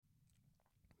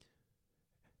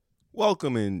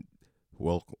Welcome and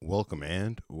welcome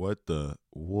and what? That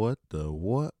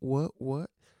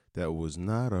was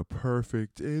not a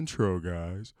perfect intro,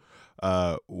 guys.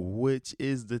 Which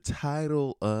is the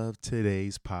title of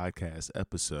today's podcast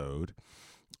episode,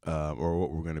 or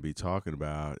what we're going to be talking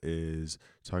about is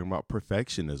talking about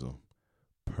perfectionism.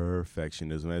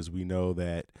 Perfectionism, as we know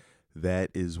that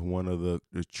is one of the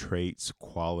traits,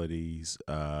 qualities,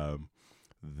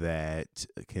 that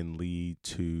can lead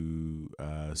to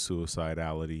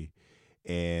suicidality.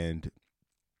 And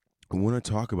I want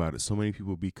to talk about it. So many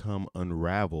people become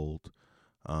unraveled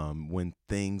when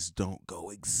things don't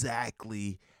go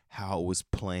exactly how it was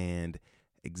planned,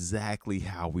 exactly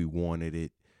how we wanted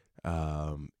it.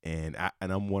 And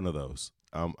I'm one of those.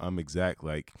 I'm exact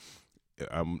like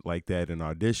I'm like that in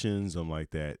auditions. I'm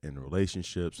like that in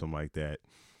relationships. I'm like that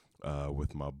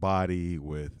with my body,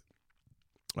 with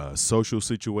social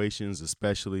situations,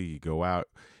 especially. You go out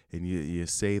and you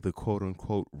say the quote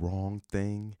unquote wrong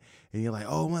thing, and you're like,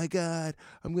 oh my God,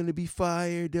 I'm gonna be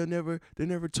fired. They'll never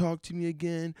talk to me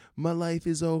again. My life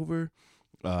is over.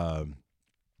 Um,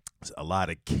 a lot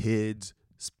of kids,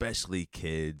 especially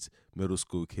kids, middle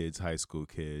school kids, high school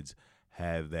kids,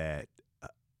 have that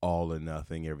all or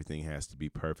nothing. Everything has to be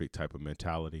perfect type of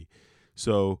mentality.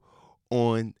 So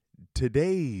on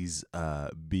today's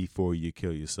Before You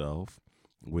Kill Yourself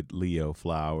with Leo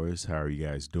Flowers, how are you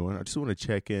guys doing? I just want to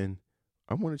check in.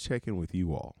 I want to check in with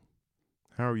you all.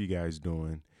 How are you guys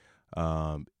doing?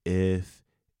 If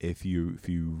you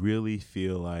really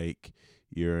feel like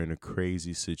you're in a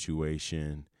crazy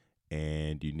situation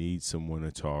and you need someone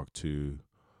to talk to,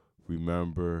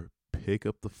 remember, pick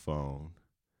up the phone,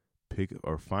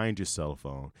 find your cell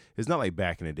phone. It's not like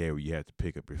back in the day where you had to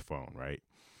pick up your phone, right?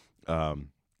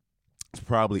 It's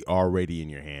probably already in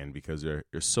your hand because they're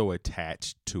so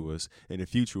attached to us. In the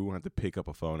future, we won't have to pick up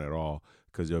a phone at all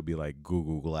because there'll be like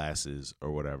Google Glasses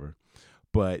or whatever.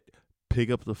 But pick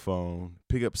up the phone,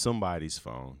 pick up somebody's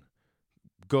phone,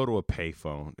 go to a pay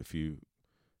phone if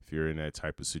you're in that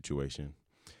type of situation,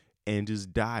 and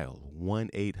just dial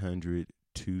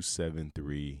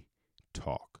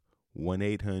 1-800-273-TALK,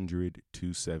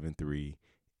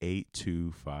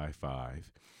 1-800-273-8255.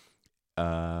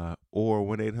 Or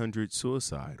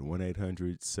 1-800-SUICIDE,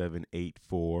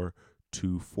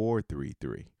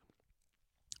 1-800-784-2433.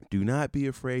 Do not be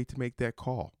afraid to make that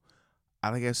call.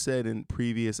 Like I said in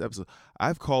previous episodes,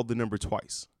 I've called the number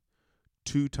twice.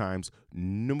 2 times,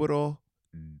 número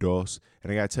dos.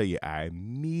 And I got to tell you, I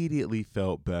immediately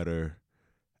felt better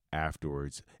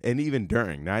afterwards. And even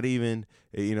during, not even,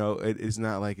 it's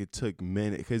not like it took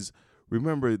minutes. Because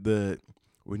remember,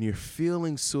 when you're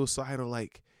feeling suicidal,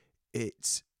 like,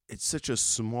 it's such a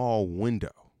small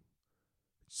window,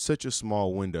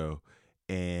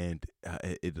 and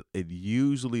it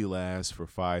usually lasts for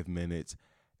 5 minutes,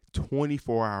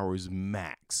 24 hours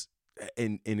max.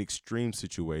 In extreme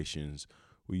situations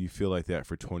where you feel like that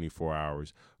for 24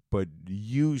 hours, but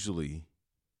usually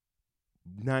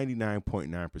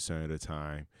 99.9% of the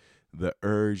time, the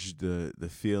urge, the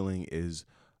feeling is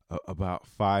about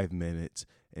 5 minutes.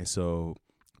 And so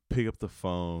pick up the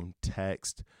phone,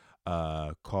 text,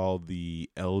 call the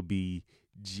LGBTQ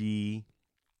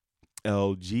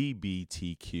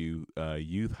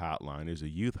youth hotline. There's a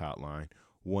youth hotline,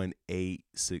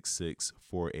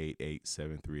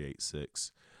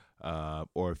 1-866-488-7386.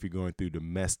 Or if you're going through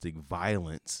domestic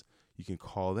violence, you can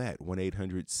call that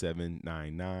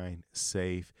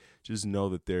 1-800-799-SAFE. Just know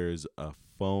that there's a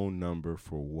phone number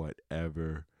for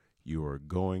whatever you are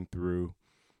going through,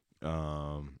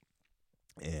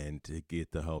 and to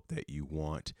get the help that you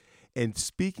want. And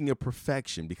speaking of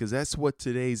perfection, because that's what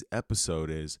today's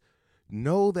episode is,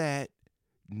 know that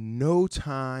no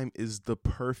time is the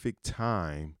perfect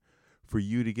time for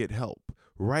you to get help.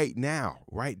 Right now,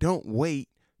 right? Don't wait.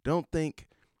 Don't think.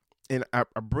 And I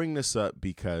bring this up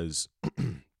because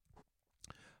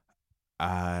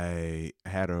I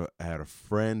had a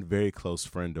friend, very close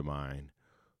friend of mine,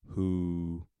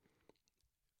 who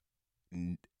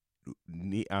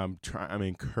I'm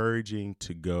encouraging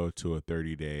to go to a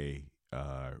 30-day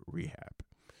rehab.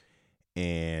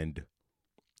 And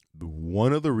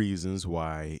one of the reasons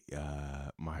why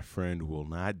my friend will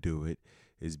not do it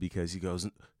is because he goes,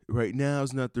 right now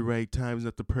is not the right time, it's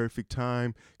not the perfect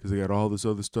time because I got all this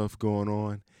other stuff going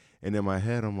on. And in my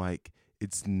head, I'm like,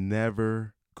 it's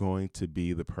never going to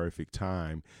be the perfect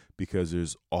time because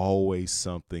there's always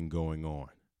something going on.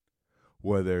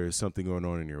 Whether it's something going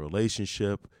on in your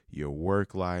relationship, your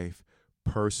work life,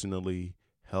 personally,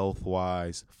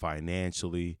 health-wise,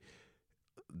 financially,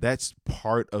 that's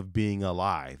part of being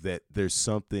alive, that there's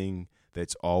something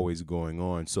that's always going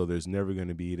on. So there's never going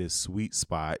to be this sweet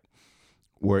spot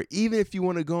where even if you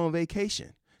want to go on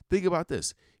vacation, think about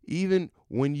this. Even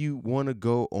when you want to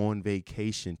go on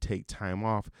vacation, take time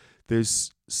off,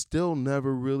 there's still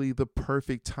never really the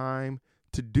perfect time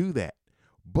to do that.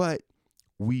 But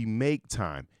we make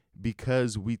time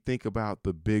because we think about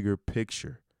the bigger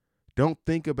picture. Don't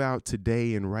think about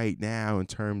today and right now in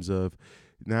terms of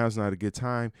now's not a good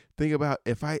time. Think about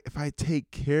if I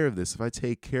take care of this, if I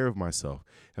take care of myself,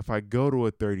 if I go to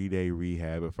a 30-day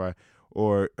rehab, if I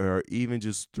or even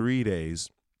just 3 days,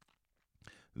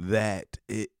 that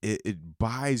it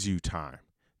buys you time.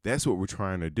 That's what we're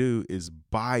trying to do, is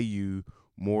buy you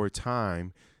more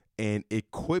time and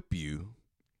equip you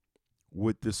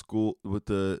with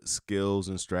the skills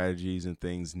and strategies and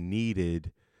things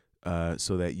needed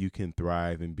so that you can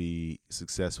thrive and be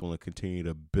successful and continue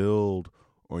to build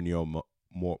on your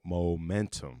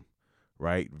momentum,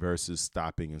 right? Versus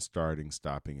stopping and starting,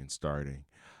 stopping and starting.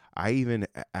 I even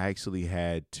actually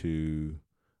had to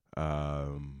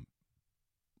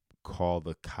call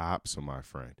the cops on my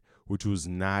friend, which was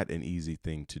not an easy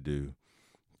thing to do.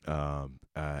 As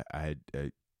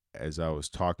I was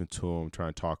talking to him,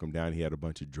 trying to talk him down, he had a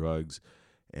bunch of drugs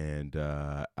and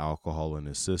alcohol in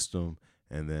his system.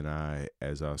 And then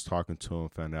as I was talking to him,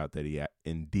 found out that he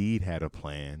indeed had a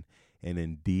plan and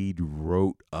indeed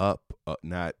wrote up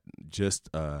not just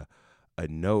a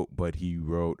note, but he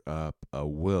wrote up a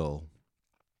will.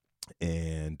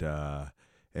 And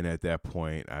at that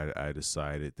point, I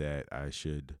decided that I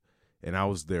should, and I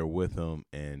was there with him,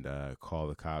 and call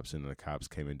the cops, and the cops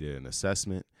came and did an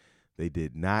assessment. They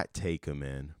did not take him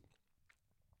in.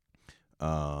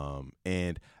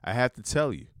 And I have to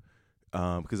tell you,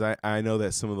 because I know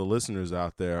that some of the listeners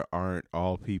out there aren't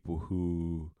all people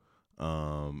who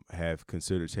have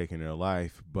considered taking their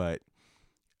life, but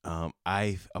a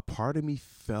part of me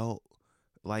felt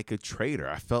like a traitor.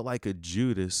 I felt like a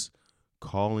Judas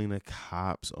calling the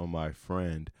cops on my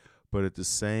friend, but at the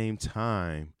same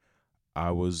time,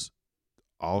 I was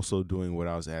also doing what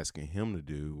I was asking him to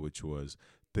do, which was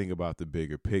think about the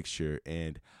bigger picture.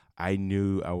 And I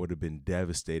knew I would have been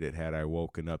devastated had I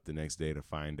woken up the next day to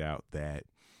find out that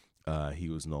he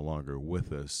was no longer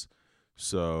with us.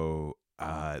 So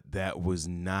that was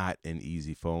not an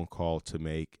easy phone call to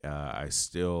make. I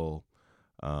still,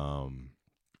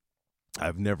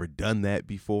 I've never done that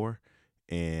before,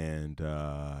 and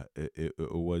it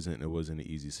wasn't an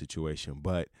easy situation.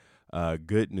 But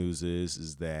good news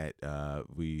is that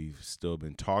we've still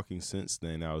been talking since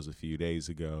then. That was a few days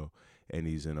ago, and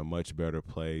he's in a much better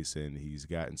place, and he's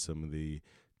gotten some of the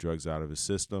drugs out of his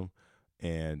system,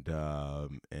 and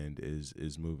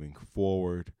is moving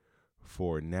forward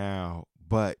for now.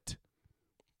 But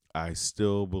I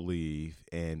still believe,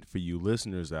 and for you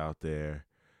listeners out there,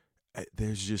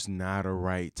 there's just not a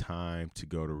right time to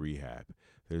go to rehab.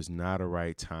 There's not a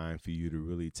right time for you to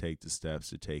really take the steps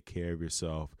to take care of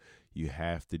yourself. You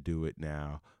have to do it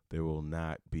now. There will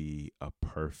not be a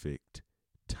perfect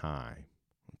time.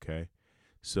 Okay?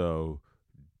 So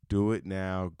do it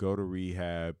now. Go to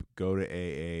rehab. Go to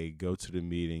AA. Go to the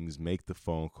meetings. Make the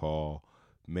phone call.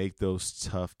 Make those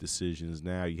tough decisions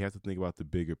now. You have to think about the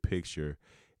bigger picture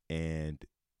and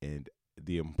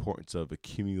the importance of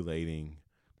accumulating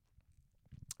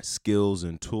skills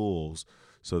and tools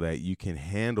so that you can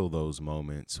handle those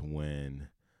moments when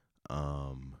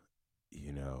the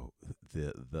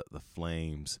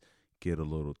flames get a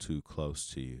little too close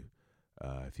to you,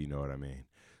 if you know what I mean.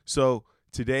 So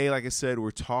today, like I said,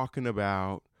 we're talking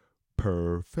about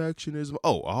perfectionism.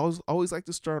 Oh, I always like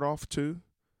to start off too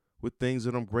with things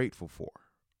that I'm grateful for.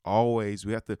 We always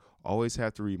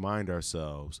have to remind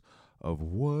ourselves of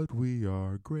what we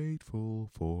are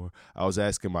grateful for. I was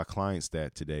asking my clients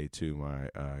that today too,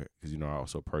 because I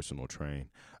also personal train.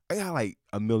 I got like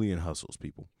a million hustles,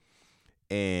 people,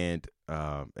 and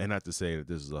not to say that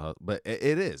this is a hustle, but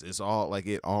it is. It's all like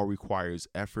it all requires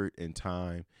effort and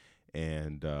time,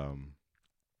 and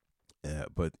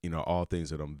but all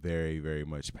things that I'm very, very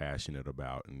much passionate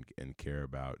about and care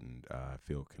about and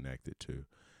feel connected to.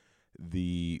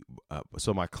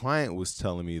 So my client was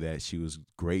telling me that she was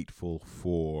grateful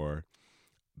for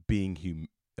being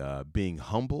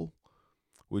humble,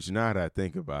 which now that I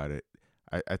think about it,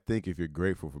 I think if you're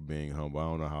grateful for being humble, I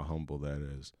don't know how humble that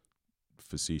is,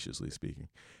 facetiously speaking,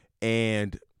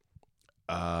 and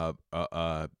her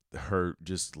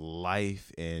just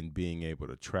life and being able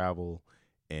to travel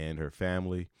and her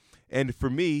family. And for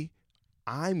me,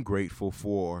 I'm grateful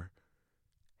for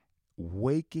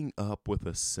waking up with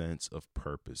a sense of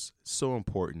purpose. It's so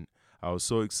important. I was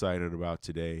so excited about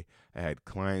today. I had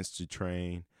clients to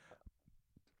train.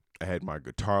 I had my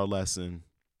guitar lesson.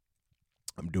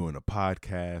 I'm doing a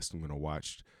podcast. I'm going to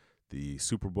watch the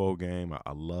Super Bowl game.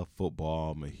 I love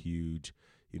football. I'm a huge,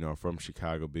 from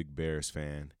Chicago, big Bears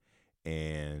fan,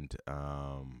 and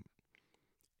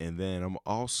then I'm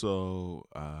also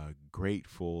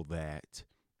grateful that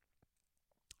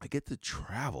I get to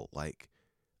travel. Like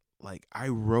I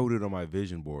wrote it on my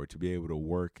vision board to be able to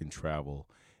work and travel,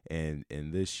 and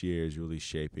this year is really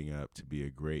shaping up to be a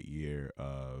great year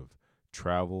of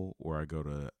travel, where I go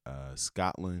to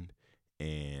Scotland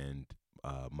and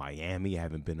Miami. I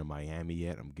haven't been to Miami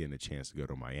yet. I'm getting a chance to go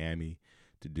to Miami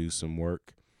to do some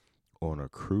work on a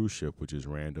cruise ship, which is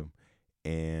random.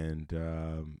 And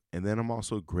then I'm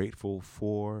grateful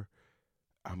for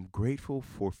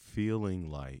feeling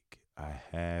like I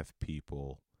have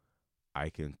people I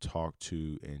can talk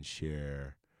to and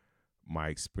share my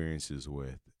experiences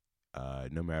with,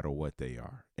 no matter what they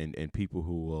are, and people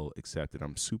who will accept it.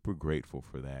 I'm super grateful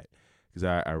for that, because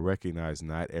I recognize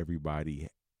not everybody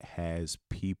has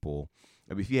people.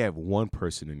 I mean, if you have one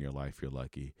person in your life, you're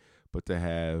lucky, but to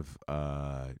have,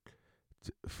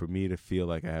 for me to feel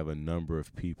like I have a number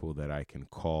of people that I can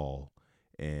call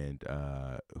and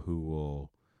who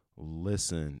will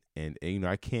listen, and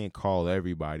I can't call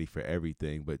everybody for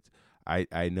everything, but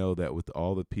I know that with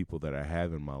all the people that I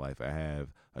have in my life, I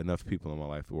have enough people in my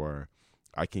life where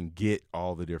I can get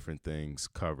all the different things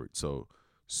covered. So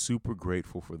super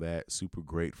grateful for that. Super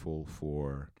grateful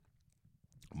for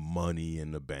money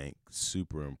in the bank.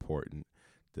 Super important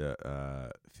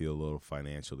to feel a little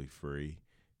financially free.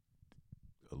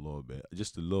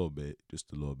 Just a little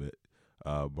bit,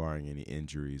 barring any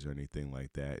injuries or anything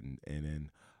like that. And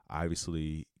then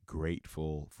obviously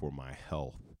grateful for my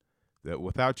health. That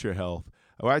without your health,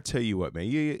 I tell you what, man,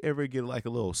 you ever get like a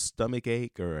little stomach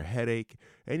ache or a headache,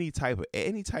 any type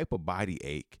of body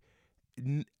ache,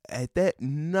 at that,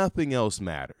 nothing else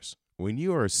matters. When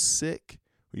you are sick,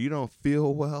 when you don't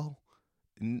feel well,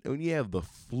 when you have the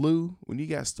flu, when you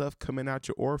got stuff coming out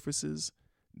your orifices,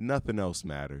 nothing else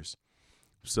matters.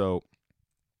 So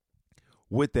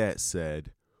with that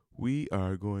said, we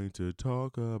are going to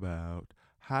talk about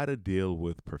how to deal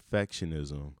with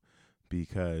perfectionism,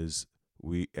 because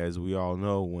as we all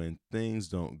know, when things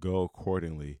don't go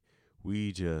accordingly,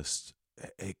 we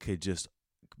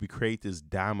create this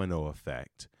domino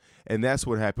effect. And that's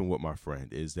what happened with my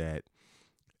friend, is that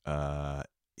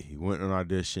he went on an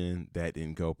audition that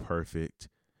didn't go perfect,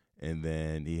 and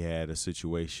then he had a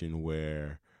situation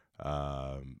where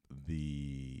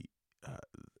the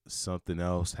something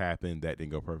else happened that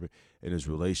didn't go perfect, and his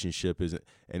relationship isn't,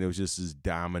 and it was just this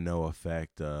domino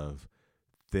effect of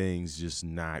things just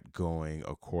not going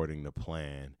according to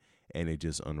plan, and it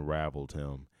just unraveled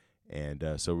him. And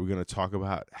so we're going to talk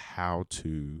about how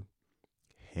to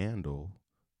handle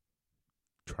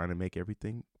trying to make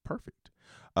everything perfect.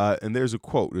 And there's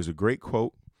a great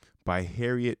quote by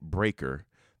Harriet Breaker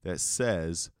that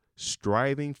says,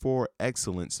 "Striving for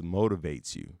excellence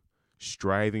motivates you.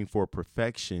 Striving for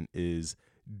perfection is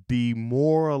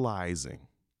demoralizing."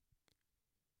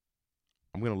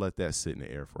 I'm going to let that sit in the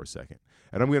air for a second.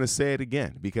 And I'm going to say it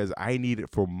again because I need it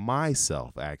for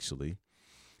myself, actually.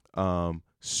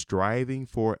 Striving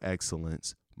for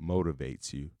excellence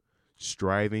motivates you.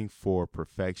 Striving for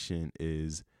perfection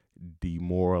is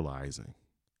demoralizing.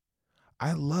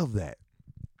 I love that.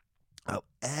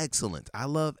 Excellent. I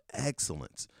love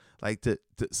excellence. Like to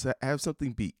have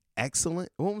something be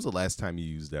excellent. When was the last time you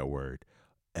used that word?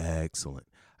 Excellent.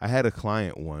 I had a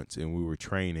client once, and we were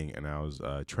training, and I was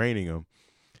training him.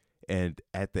 And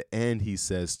at the end, he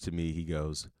says to me, he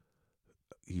goes,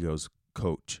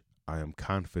 "Coach, I am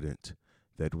confident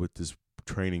that with this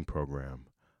training program,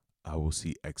 I will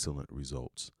see excellent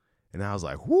results." And I was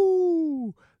like,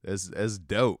 "Whoo, that's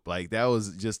dope!" Like that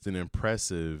was just an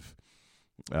impressive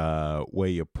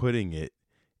way of putting it,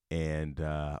 and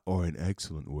or an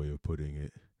excellent way of putting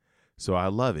it. So I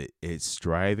love it. It's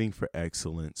striving for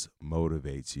excellence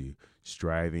motivates you.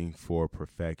 Striving for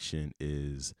perfection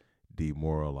is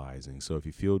demoralizing. So if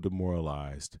you feel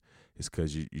demoralized, it's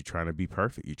because you're trying to be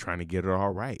perfect. You're trying to get it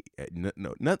all right.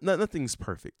 Nothing's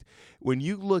perfect. When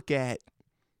you look at,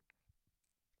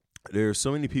 there are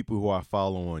so many people who I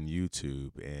follow on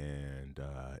YouTube and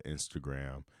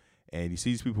Instagram, and you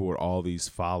see these people with all these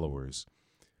followers.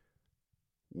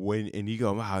 And you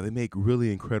go, wow, they make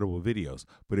really incredible videos.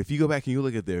 But if you go back and you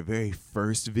look at their very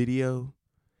first video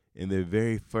and their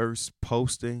very first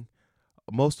posting,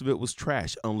 most of it was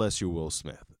trash, unless you're Will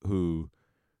Smith, who,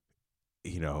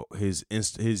 his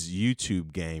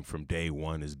YouTube game from day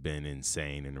one has been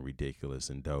insane and ridiculous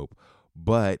and dope.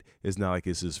 But it's not like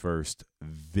it's his first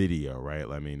video, right?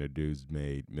 I mean, the dude's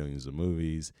made millions of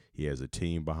movies. He has a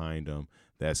team behind him.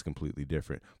 That's completely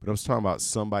different. But I'm talking about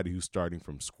somebody who's starting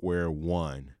from square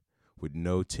one with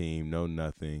no team, no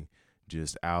nothing,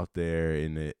 just out there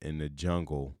in the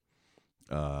jungle,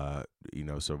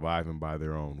 surviving by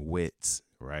their own wits,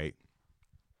 right?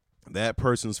 That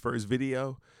person's first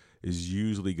video is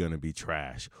usually going to be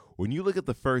trash. When you look at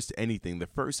the first anything, the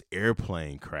first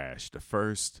airplane crash, the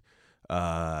first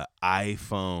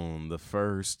iPhone, the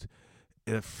first,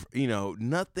 if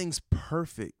nothing's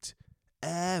perfect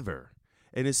ever,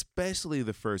 and especially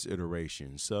the first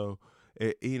iteration. So,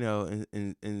 and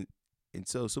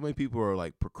so many people are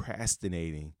like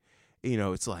procrastinating.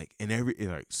 It's like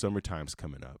like summertime's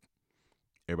coming up.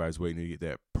 Everybody's waiting to get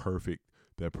that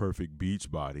perfect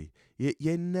beach body.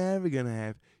 You're never gonna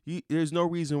have. There's no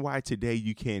reason why today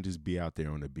you can't just be out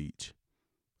there on the beach.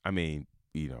 I mean,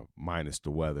 minus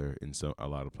the weather in a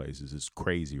lot of places. It's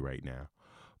crazy right now.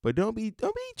 But don't wait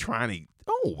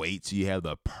till you have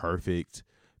the perfect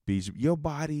beach. Your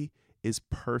body is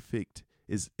perfect.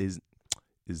 Is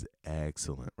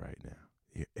excellent right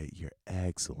now. You're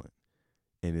excellent,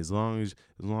 and as long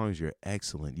as you're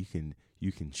excellent,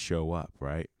 you can show up,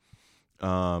 right?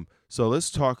 So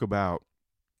let's talk about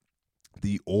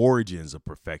the origins of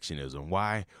perfectionism.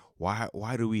 Why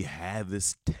do we have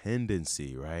this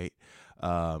tendency, right?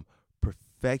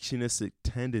 Perfectionistic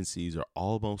tendencies are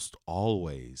almost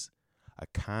always a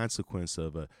consequence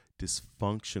of a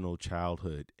dysfunctional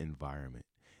childhood environment,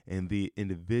 and the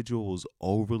individual was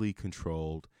overly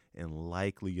controlled and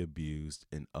likely abused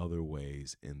in other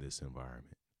ways in this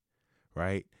environment,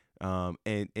 right?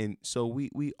 And so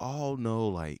we all know,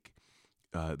 like,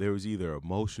 there was either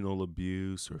emotional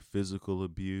abuse or physical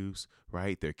abuse,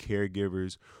 right? Their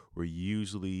caregivers were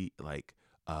usually like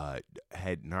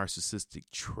had narcissistic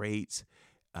traits,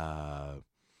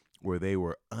 where they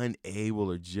were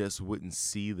unable or just wouldn't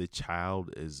see the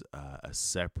child as a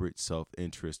separate,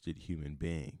 self-interested human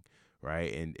being,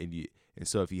 right? And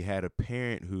so if you had a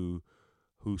parent who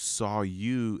saw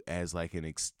you as like an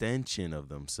extension of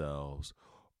themselves,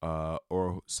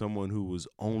 or someone who was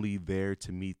only there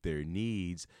to meet their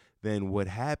needs, then what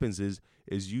happens is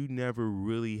you never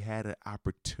really had an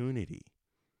opportunity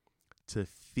to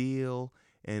feel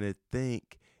and to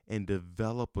think and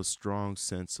develop a strong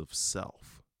sense of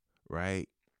self, right?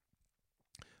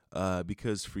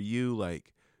 Because for you,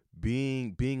 like,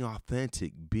 being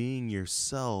authentic, being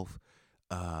yourself,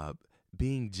 uh,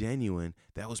 being genuine,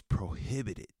 that was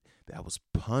prohibited, that was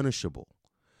punishable.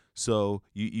 So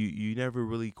you never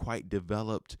really quite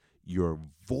developed your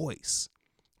voice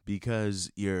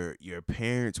because your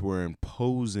parents were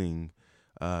imposing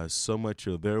so much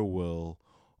of their will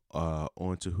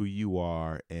onto who you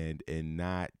are, and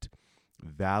not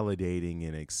validating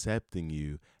and accepting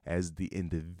you as the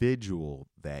individual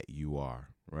that you are,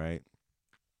 right?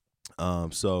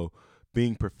 So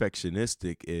being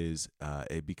perfectionistic is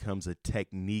it becomes a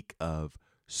technique of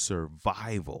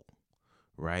survival,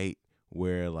 right?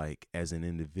 Where, like, as an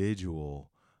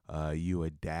individual, you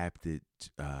adapted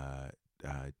to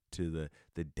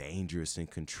the dangerous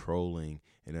and controlling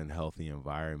and unhealthy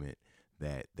environment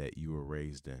that you were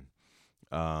raised in.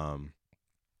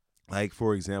 Like,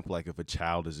 for example, like if a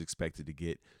child is expected to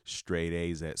get straight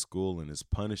A's at school and is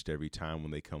punished every time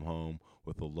when they come home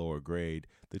with a lower grade,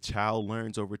 the child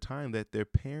learns over time that their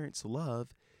parents' love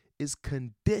is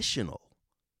conditional.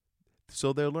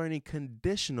 So they're learning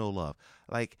conditional love.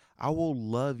 Like, I will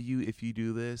love you if you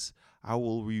do this.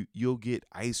 You'll get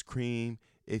ice cream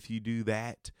if you do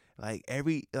that. Like,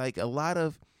 a lot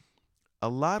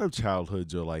of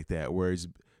childhoods are like that,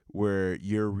 where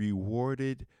you're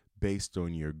rewarded based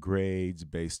on your grades,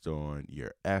 based on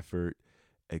your effort,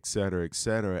 et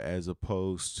cetera, as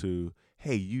opposed to,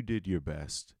 hey, you did your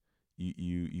best.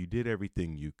 You did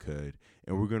everything you could,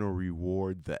 and we're going to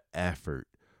reward the effort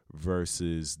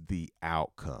versus the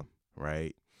outcome,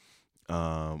 right?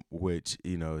 Which,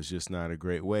 is just not a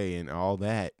great way. And all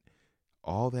that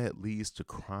leads to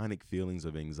chronic feelings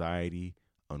of anxiety,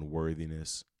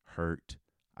 unworthiness, hurt,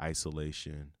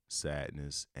 isolation,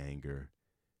 sadness, anger,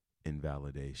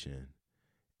 invalidation,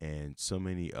 and so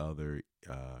many other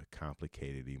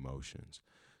complicated emotions.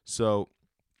 So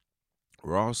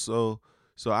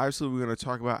obviously we're going to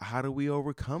talk about how do we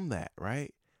overcome that,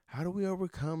 right? How do we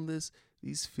overcome these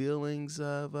feelings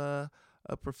of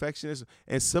perfectionism?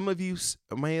 And some of you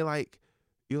may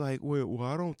you're like, well,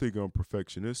 I don't think I'm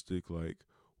perfectionistic. Like,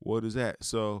 what is that?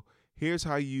 So here's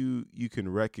how you can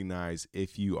recognize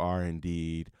if you are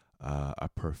indeed a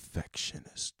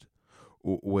perfectionist.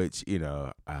 Which, I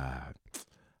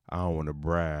don't want to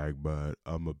brag, but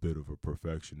I'm a bit of a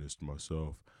perfectionist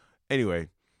myself. Anyway,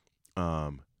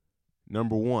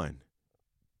 number one,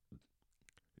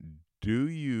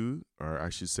 or I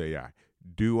should say,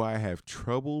 Do I have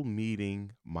trouble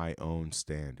meeting my own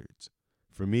standards?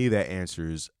 For me, that answer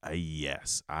is a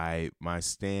yes. My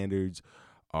standards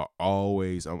are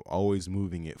always, I'm always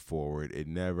moving it forward. It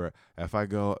never, if I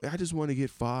go, I just want to get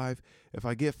 5. If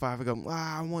I get 5, I go,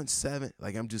 I want 7.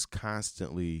 Like I'm just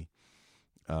constantly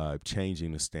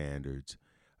changing the standards.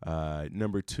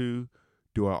 Number 2,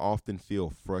 do I often feel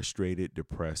frustrated,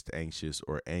 depressed, anxious,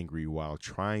 or angry while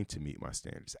trying to meet my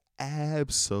standards?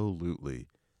 Absolutely.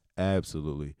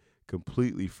 Absolutely.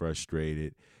 Completely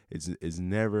frustrated. It's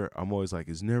never, I'm always like,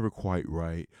 it's never quite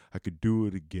right. I could do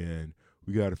it again.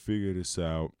 We got to figure this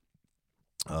out.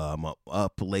 I'm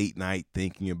up late night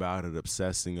thinking about it,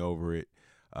 obsessing over it,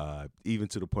 even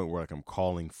to the point where like I'm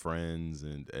calling friends,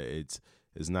 and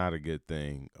it's not a good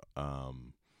thing.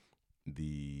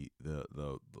 The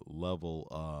level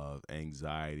of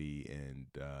anxiety and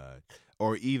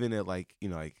or even at like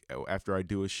like after I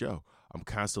do a show, I'm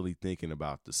constantly thinking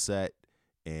about the set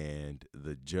and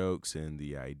the jokes and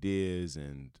the ideas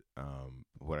and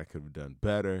what I could have done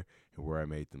better and where I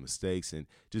made the mistakes and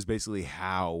just basically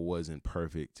how it wasn't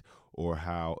perfect or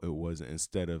how it wasn't,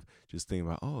 instead of just thinking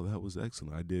about, oh, that was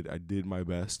excellent, I did my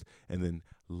best, and then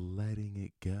letting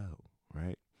it go,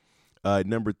 right?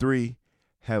 Number 3,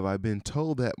 have I been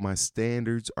told that my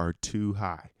standards are too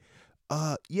high?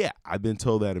 Yeah, I've been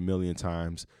told that a million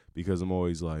times because I'm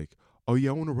always like, oh yeah,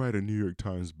 I want to write a New York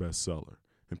Times bestseller.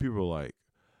 And people are like,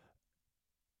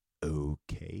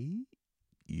 okay,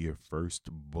 your first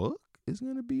book is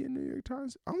going to be a New York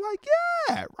Times? I'm like,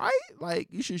 yeah, right? Like,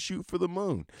 you should shoot for the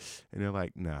moon. And they're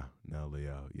like, no,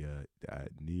 Leo, yeah,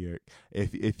 New York.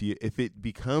 If it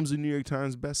becomes a New York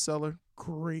Times bestseller,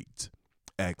 great,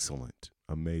 excellent,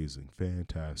 amazing,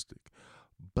 fantastic.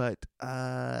 But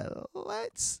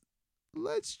let's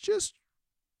just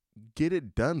get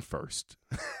it done first.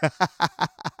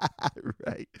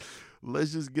 Right?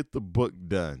 Let's just get the book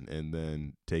done and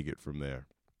then take it from there.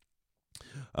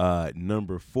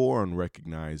 Number 4 on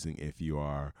recognizing if you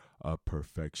are a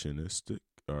perfectionistic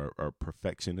or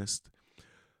perfectionist.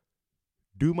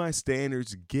 Do my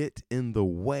standards get in the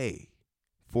way?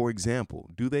 For example,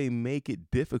 do they make it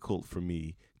difficult for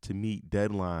me to meet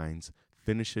deadlines,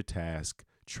 finish a task,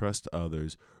 trust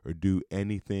others, or do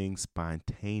anything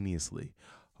spontaneously?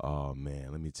 Oh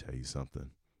man, let me tell you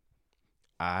something.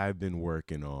 I've been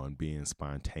working on being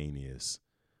spontaneous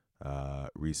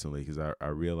recently because I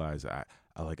realized I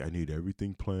need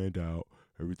everything planned out.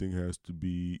 Everything has to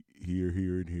be here,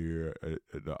 here, and here,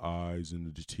 at the I's and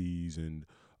the T's, and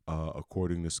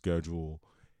according to schedule.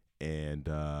 And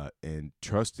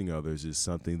trusting others is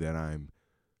something that I'm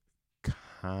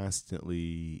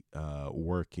constantly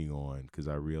working on because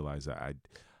I realize I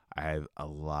have a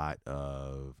lot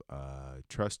of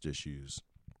trust issues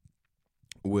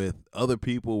with other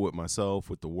people, with myself,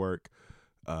 with the work,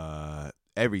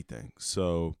 everything.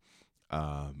 So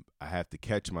I have to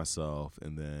catch myself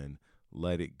and then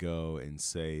let it go and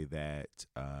say that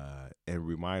and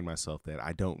remind myself that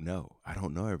I don't know. I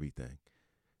don't know everything.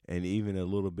 And even a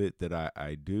little bit that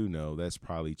I do know, that's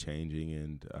probably changing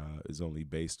and is only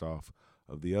based off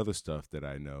of the other stuff that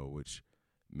I know, which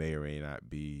may or may not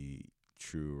be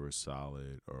true or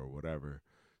solid or whatever.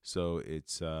 So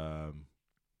it's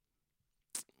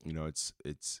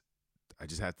it's I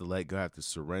just have to let go, I have to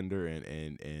surrender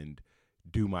and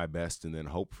do my best and then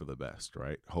hope for the best,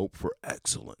 right? Hope for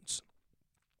excellence.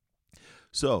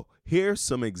 So here's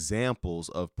some examples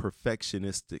of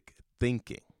perfectionistic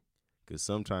thinking, because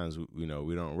sometimes we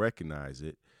don't recognize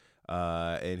it.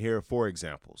 And here are 4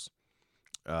 examples.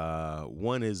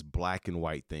 One is black and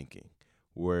white thinking,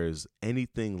 whereas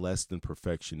anything less than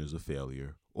perfection is a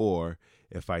failure, or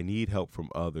if I need help from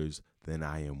others, then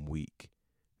I am weak.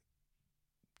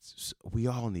 We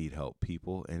all need help,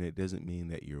 people, and it doesn't mean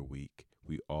that you're weak.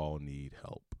 We all need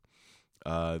help.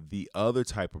 The other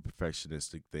type of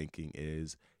perfectionistic thinking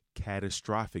is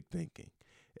catastrophic thinking.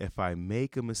 If I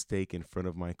make a mistake in front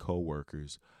of my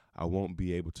coworkers, I won't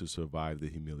be able to survive the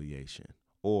humiliation.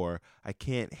 Or I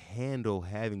can't handle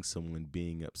having someone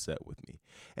being upset with me.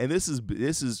 And this is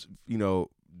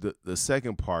the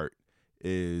second part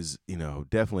is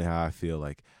definitely how I feel.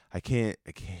 Like I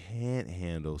can't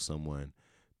handle someone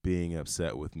being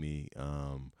upset with me.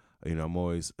 I'm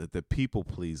always the people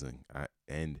pleasing,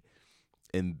 and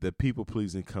the people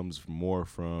pleasing comes more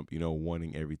from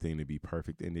wanting everything to be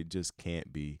perfect, and it just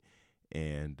can't be.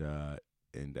 And I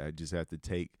just have to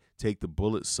take the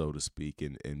bullets, so to speak,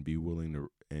 and be willing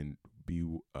to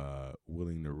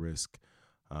risk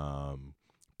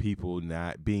people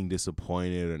not being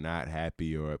disappointed or not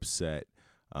happy or upset.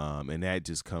 And that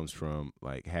just comes from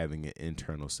like having an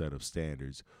internal set of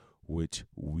standards, which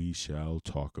we shall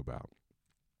talk about.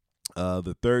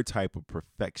 The third type of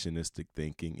perfectionistic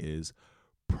thinking is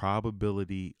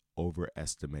probability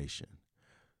overestimation.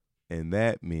 And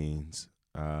that means,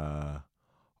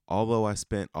 although I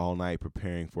spent all night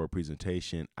preparing for a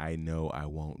presentation, I know I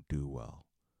won't do well.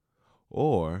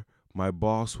 Or my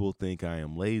boss will think I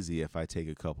am lazy if I take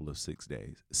a couple of sick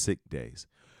days.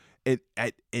 And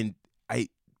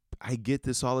I get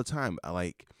this all the time.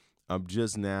 I'm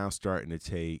just now starting to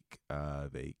take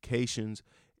vacations,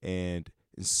 and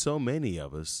so many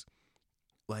of us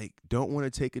don't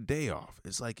want to take a day off.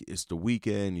 It's like it's the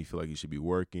weekend, you feel like you should be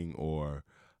working, or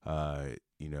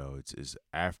it's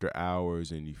after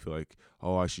hours, and you feel like,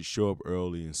 oh, I should show up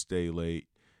early and stay late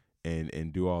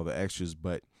and do all the extras,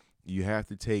 but you have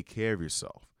to take care of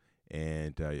yourself.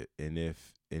 And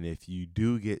if you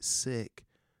do get sick,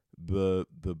 the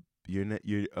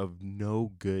you're of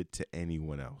no good to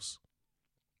anyone else.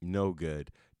 No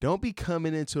good. Don't be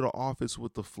coming into the office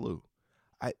with the flu.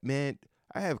 I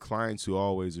have clients who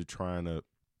always are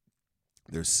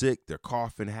they're sick, they're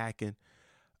coughing, hacking.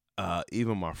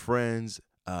 Even my friends,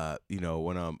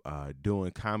 when I'm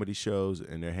doing comedy shows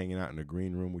and they're hanging out in the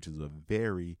green room, which is a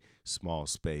very small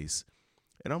space,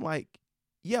 and I'm like,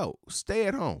 yo, stay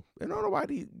at home. And don't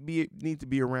nobody need to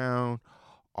be around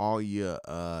all your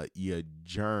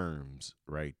germs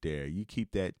right there. You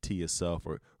keep that to yourself,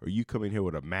 or you come in here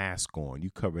with a mask on.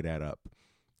 You cover that up.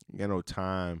 You got no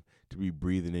time to be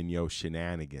breathing in your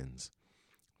shenanigans.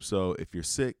 So if you're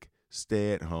sick,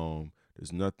 stay at home.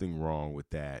 There's nothing wrong with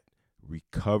that.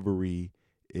 Recovery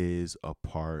is a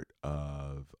part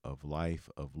of life,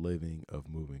 of living, of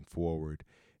moving forward.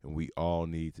 And we all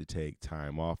need to take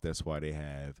time off. That's why they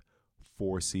have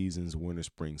 4 seasons: winter,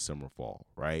 spring, summer, fall,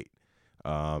 right?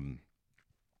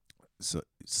 So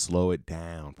slow it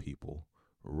down, people.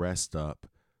 Rest up.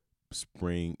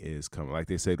 Spring is coming. Like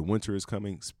they say, the winter is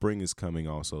coming. Spring is coming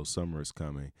also. Summer is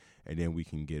coming. And then we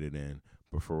can get it in.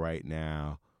 But for right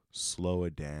now, slow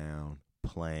it down.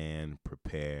 Plan.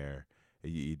 Prepare.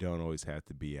 You don't always have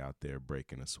to be out there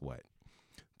breaking a sweat.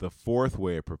 The fourth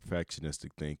way of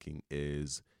perfectionistic thinking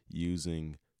is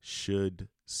using should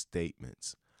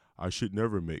statements. I should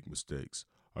never make mistakes.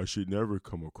 I should never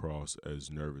come across as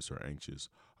nervous or anxious.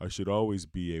 I should always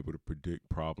be able to predict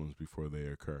problems before they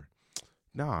occur.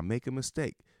 Nah, make a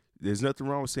mistake. There's nothing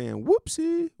wrong with saying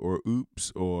whoopsie or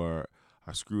oops or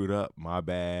I screwed up, my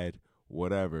bad,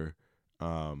 whatever.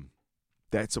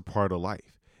 That's a part of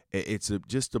life. It's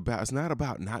not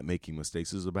about not making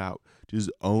mistakes. It's about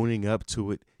just owning up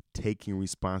to it, taking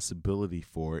responsibility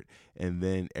for it, and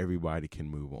then everybody can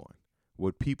move on.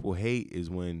 What people hate is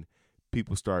when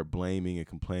people start blaming and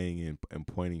complaining and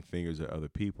pointing fingers at other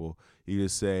people. You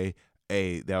just say,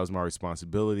 hey, that was my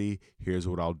responsibility. Here's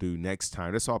what I'll do next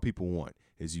time. That's all people want,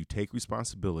 is you take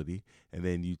responsibility and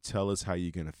then you tell us how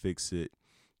you're going to fix it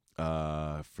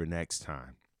for next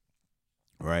time.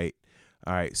 Right?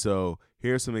 All right. So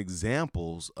here are some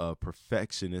examples of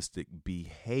perfectionistic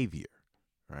behavior.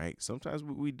 Right? Sometimes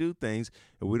we do things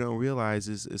and we don't realize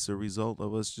it's a result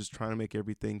of us just trying to make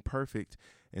everything perfect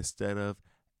instead of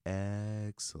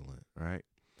excellent. Right?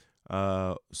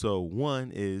 So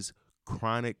one is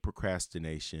chronic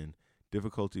procrastination,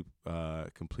 difficulty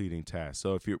completing tasks.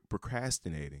 So if you're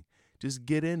procrastinating, just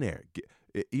get in there.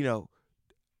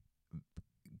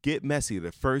 Get messy.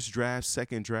 The first draft,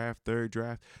 second draft, third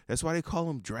draft. That's why they call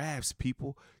them drafts,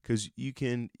 people, because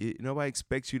nobody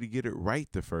expects you to get it right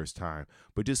the first time,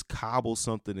 but just cobble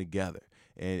something together.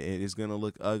 And it's going to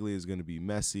look ugly. It's going to be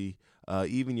messy.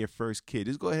 Even your first kid,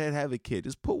 just go ahead and have a kid.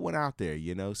 Just put one out there,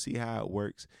 see how it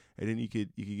works. And then you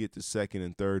could get the second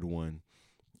and third one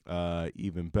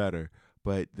even better.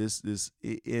 But this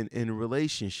in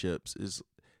relationships is,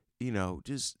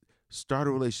 just start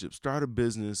a relationship, start a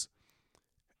business.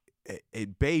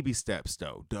 At baby steps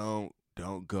though. Don't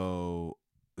go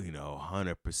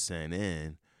 100%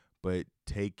 in, but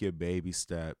take your baby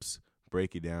steps,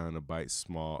 break it down to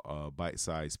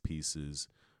bite-sized pieces,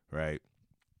 right?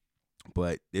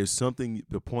 But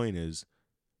the point is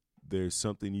there's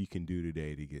something you can do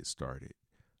today to get started.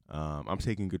 I'm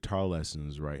taking guitar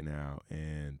lessons right now,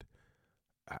 and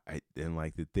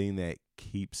the thing that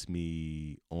keeps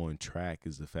me on track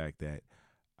is the fact that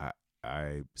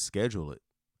I schedule it.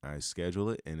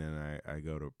 And then I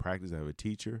go to practice. I have a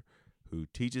teacher who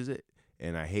teaches it,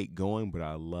 and I hate going, but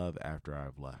I love after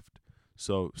I've left.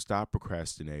 So stop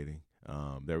procrastinating.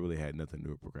 That really had nothing to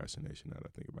do with procrastination now that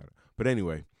I think about it. But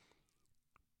anyway,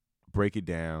 break it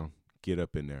down, get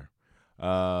up in there.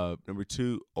 Number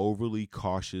 2, overly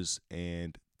cautious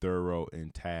and thorough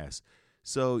in tasks.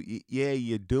 So,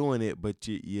 you're doing it, but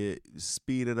you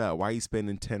speed it up. Why are you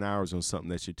spending 10 hours on something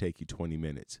that should take you 20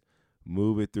 minutes?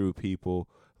 Move it through, people.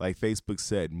 like Facebook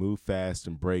said, move fast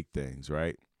and break things,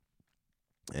 right?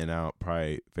 And now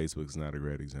probably Facebook's not a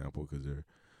great example because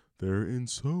they're in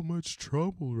so much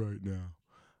trouble right now.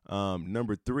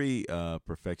 Number three,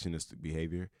 perfectionistic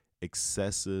behavior,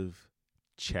 excessive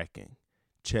checking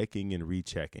and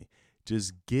rechecking.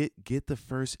 Just get the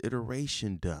first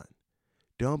iteration done.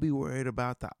 Don't be worried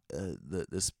about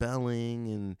the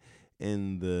spelling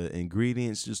and the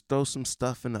ingredients. Just throw some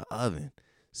stuff in the oven.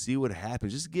 See what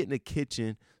happens. Just get in the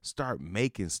kitchen, start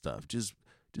making stuff. Just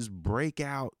break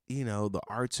out, the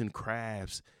arts and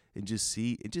crafts and just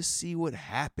see what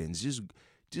happens.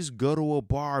 Just go to a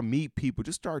bar, meet people,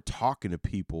 just start talking to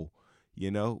people.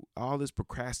 All this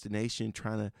procrastination,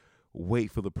 trying to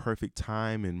wait for the perfect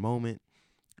time and moment.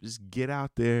 Just get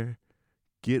out there,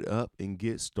 get up and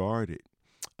get started.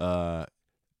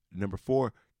 Number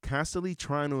four, constantly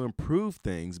trying to improve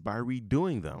things by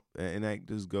redoing them. And that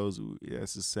just goes,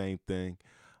 it's the same thing.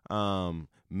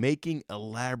 Making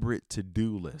elaborate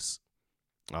to-do lists.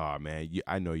 Oh man,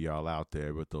 I know y'all out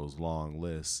there with those long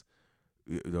lists,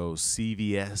 those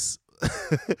CVS,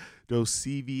 those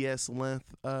CVS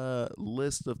length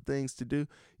list of things to do.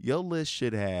 Your list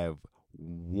should have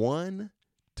 1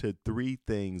 to 3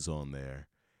 things on there,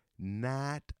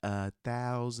 not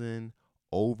 1,000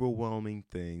 overwhelming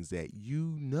things that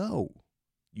you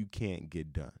can't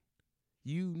get done.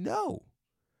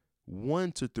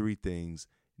 1 to 3 things.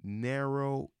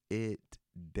 Narrow it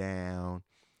down.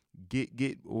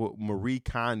 Get Marie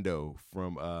Kondo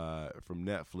from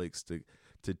Netflix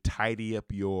to tidy up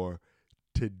your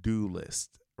to-do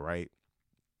list, right?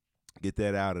 Get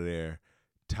that out of there.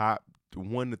 Top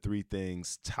 1 to 3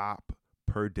 things top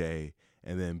per day,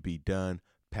 and then be done.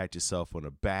 Pat yourself on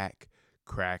the back,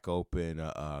 crack open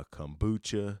a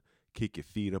kombucha, kick your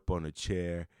feet up on a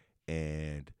chair,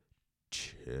 and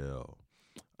chill.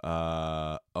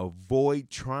 Avoid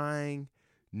trying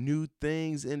new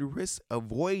things and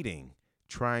avoiding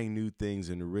trying new things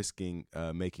and risking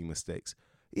making mistakes.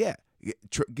 Yeah,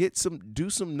 do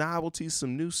some novelties,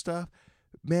 some new stuff.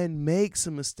 Man, make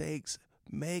some mistakes.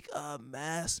 Make a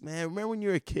mess, man. Remember when you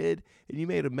were a kid and you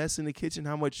made a mess in the kitchen,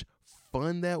 how much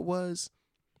fun that was?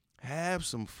 Have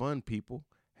some fun, people.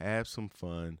 Have some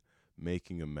fun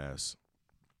making a mess.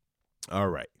 All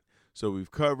right. So we've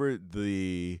covered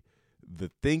the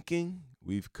thinking.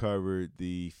 We've covered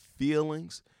the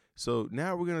feelings. So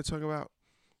now we're going to talk about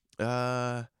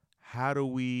how do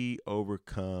we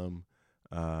overcome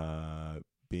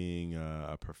being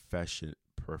a perfectionist,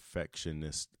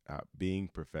 being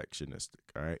perfectionistic.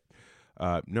 All right.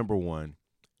 Number one,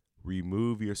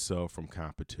 remove yourself from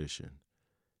competition.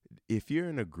 If you're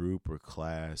in a group or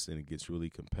class and it gets really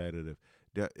competitive,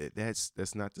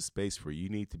 that's not the space for you. You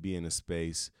need to be in a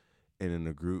space and in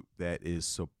a group that is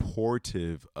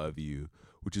supportive of you,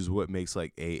 which is what makes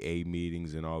like AA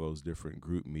meetings and all those different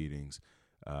group meetings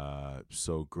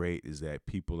so great, is that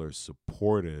people are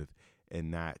supportive and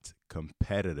not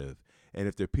competitive. And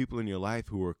if there are people in your life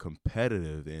who are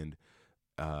competitive and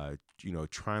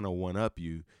trying to one up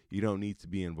you, you don't need to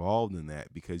be involved in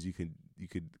that, because you could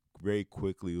very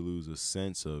quickly lose a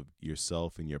sense of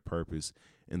yourself and your purpose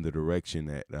in the direction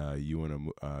that you want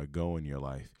to go in your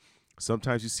life.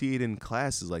 Sometimes you see it in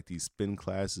classes like these spin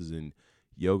classes and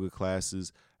yoga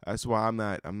classes. That's why I'm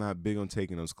not big on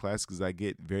taking those classes, because I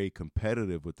get very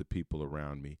competitive with the people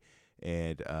around me.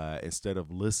 And instead of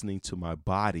listening to my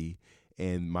body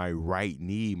and my right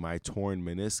knee, my torn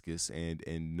meniscus,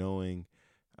 and knowing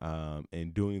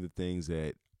and doing the things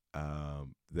that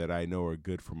I know are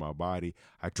good for my body,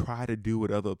 I try to do what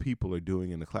other people are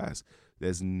doing in the class.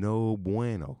 There's no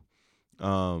bueno.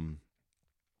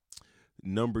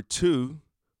 Number two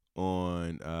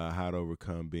on how to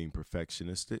overcome being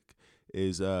perfectionistic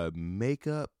is make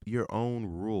up your own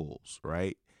rules,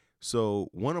 right? So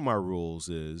one of my rules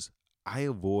is I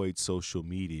avoid social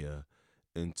media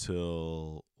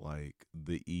until like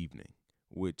the evening,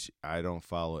 which I don't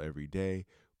follow every day,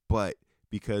 but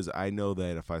because I know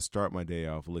that if I start my day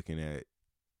off looking at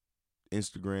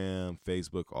Instagram,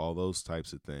 Facebook, all those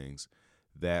types of things,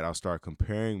 that I'll start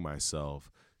comparing myself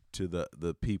to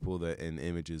the people that and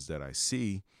images that I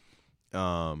see.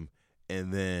 And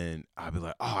then I'll be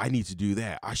like, oh, I need to do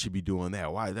that. I should be doing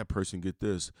that. Why did that person get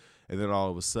this? And then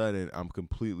all of a sudden, I'm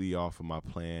completely off of my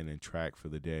plan and track for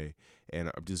the day,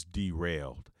 and I'm just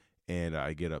derailed. And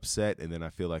I get upset, and then I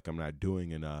feel like I'm not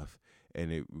doing enough, and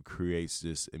it creates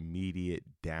this immediate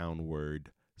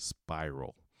downward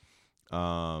spiral.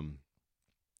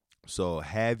 So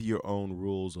have your own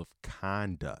rules of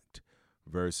conduct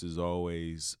versus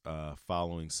always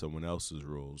following someone else's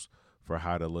rules for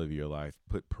how to live your life.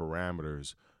 Put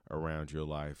parameters around your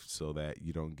life so that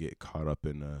you don't get caught up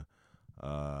in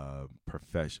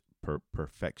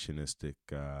perfectionistic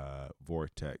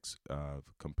vortex of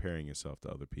comparing yourself to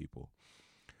other people.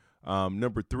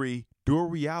 Number three, do a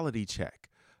reality check.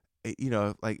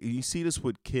 Like you see this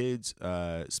with kids,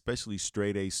 especially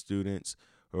straight A students,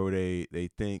 or they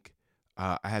think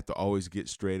I have to always get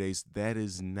straight A's. That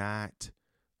is not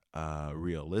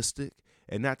realistic,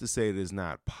 and not to say it is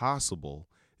not possible.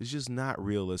 It's just not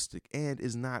realistic, and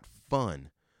is not fun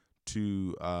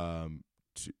to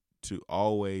to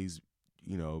always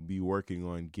be working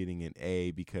on getting an A,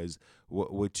 because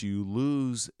what you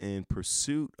lose in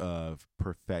pursuit of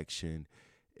perfection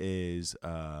is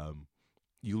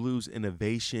you lose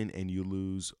innovation, and you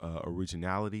lose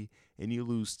originality, and you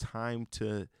lose time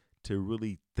to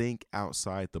really think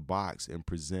outside the box and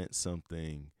present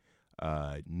something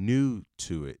new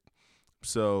to it.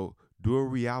 So do a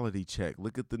reality check.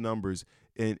 Look at the numbers,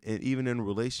 and even in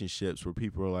relationships where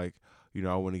people are like,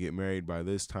 I want to get married by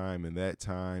this time and that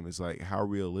time. It's like, how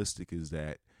realistic is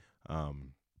that?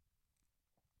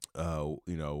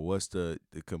 What's the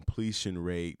completion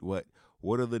rate? What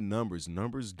are the numbers?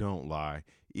 Numbers don't lie.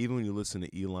 Even when you listen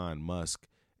to Elon Musk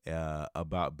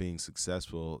about being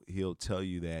successful, he'll tell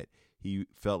you that he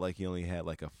felt like he only had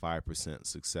like a 5%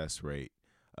 success rate,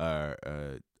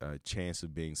 a chance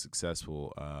of being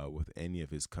successful with any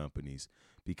of his companies,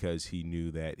 because he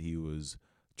knew that he was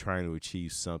trying to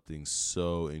achieve something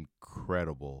so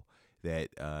incredible that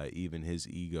even his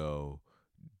ego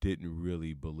didn't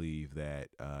really believe that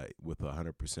with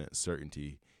 100%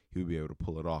 certainty he would be able to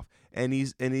pull it off. And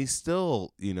he's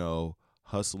still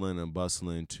hustling and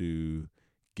bustling to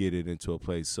get it into a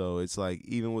place. So it's like,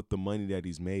 even with the money that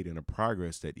he's made and the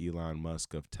progress that Elon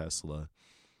Musk of Tesla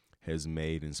has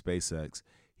made in SpaceX,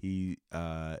 he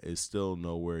is still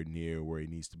nowhere near where he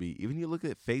needs to be. Even you look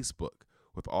at Facebook,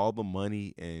 with all the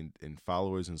money and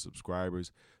followers and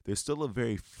subscribers, they're still a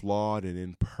very flawed and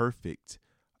imperfect,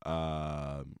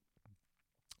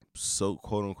 so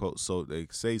quote unquote, so they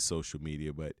say social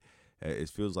media, but it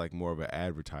feels like more of an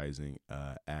advertising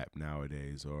app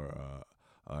nowadays, or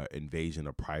invasion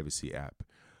of privacy app.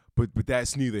 But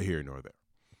that's neither here nor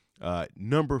there.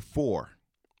 Number 4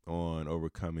 on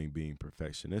overcoming being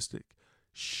perfectionistic: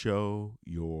 show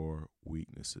your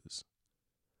weaknesses.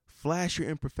 Flash your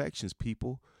imperfections,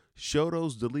 people. Show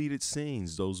those deleted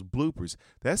scenes, those bloopers.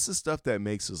 That's the stuff that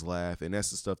makes us laugh, and that's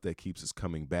the stuff that keeps us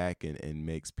coming back, and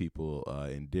makes people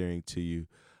endearing to you.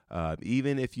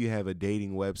 Even if you have a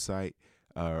dating website,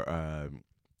 or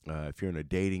if you're in a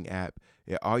dating app,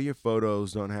 all your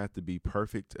photos don't have to be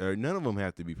perfect, or none of them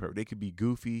have to be perfect. They could be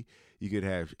goofy. You could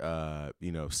have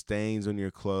stains on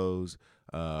your clothes,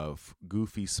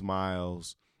 goofy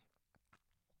smiles.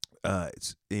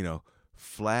 It's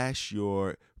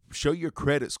show your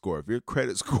credit score. If your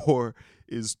credit score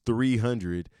is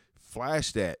 300,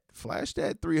 flash that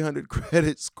 300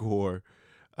 credit score,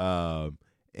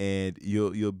 and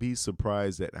you'll be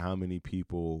surprised at how many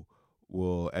people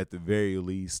will at the very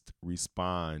least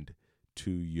respond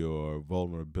to your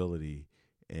vulnerability,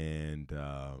 and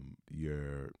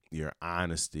your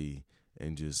honesty,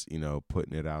 and just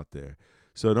putting it out there.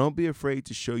 So don't be afraid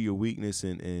to show your weakness,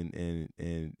 and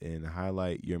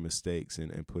highlight your mistakes,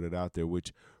 and put it out there,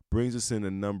 which brings us into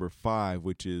number 5,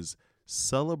 which is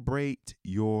celebrate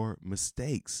your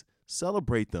mistakes.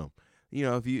 Celebrate them.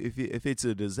 If it's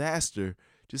a disaster,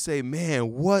 just say,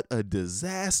 "Man, what a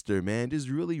disaster, man." Just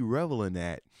really revel in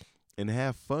that and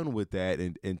have fun with that,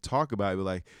 and talk about it. Be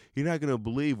like, "You're not going to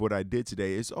believe what I did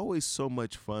today." It's always so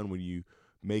much fun when you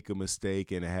make a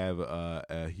mistake and have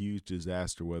a huge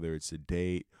disaster, whether it's a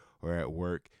date or at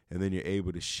work, and then you're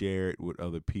able to share it with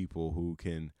other people who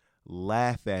can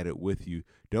laugh at it with you.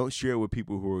 Don't share it with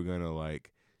people who are going to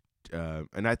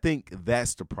and I think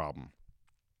that's the problem.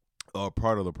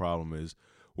 Part of the problem is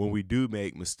when we do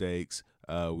make mistakes,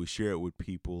 we share it with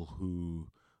people who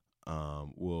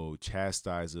will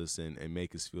chastise us, and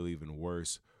make us feel even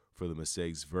worse for the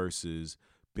mistakes, versus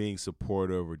being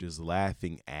supportive or just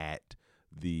laughing at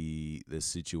the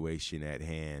situation at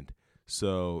hand.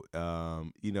 So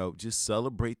just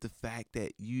celebrate the fact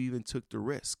that you even took the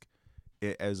risk,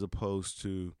 as opposed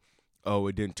to, oh,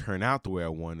 it didn't turn out the way I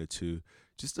wanted to.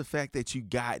 Just the fact that you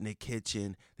got in the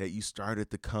kitchen, that you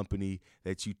started the company,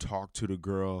 that you talked to the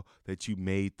girl, that you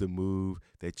made the move,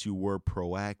 that you were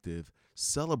proactive.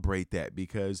 Celebrate that,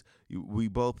 because we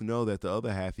both know that the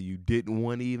other half of you didn't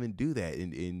want to even do that,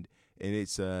 and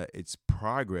it's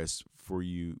progress for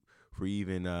you for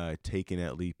even taking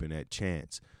that leap and that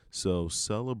chance. So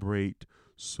celebrate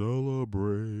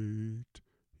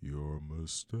your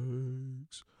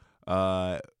mistakes.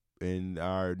 And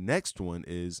our next one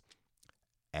is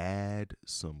add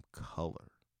some color.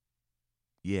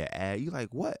 Yeah, add. You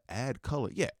like what? Add color.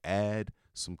 Yeah, add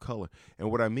some color.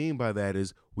 And what I mean by that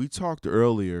is we talked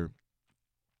earlier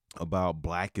about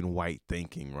black and white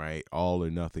thinking, right? All or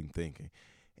nothing thinking.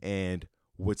 And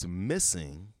what's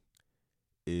missing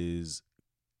is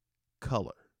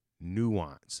color,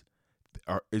 nuance.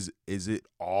 Is it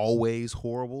always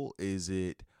horrible? Is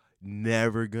it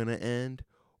never gonna end?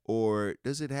 Or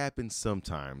does it happen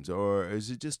sometimes? Or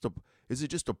is it just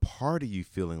a part of you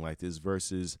feeling like this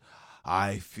versus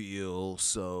I feel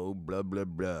so blah blah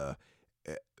blah.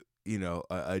 Uh,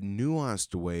 a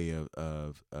nuanced way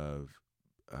of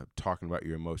talking about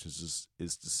your emotions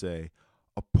is to say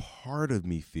a part of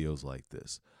me feels like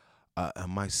this.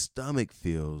 My stomach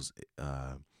feels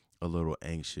a little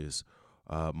anxious.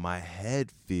 My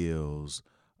head feels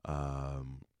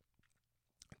um,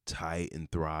 tight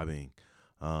and throbbing.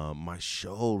 My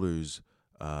shoulders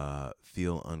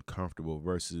feel uncomfortable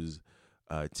versus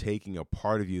taking a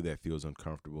part of you that feels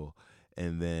uncomfortable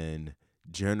and then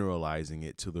generalizing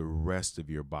it to the rest of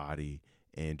your body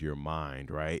and your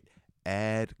mind, right?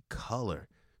 Add color.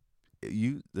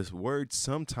 This word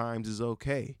sometimes is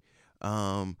okay.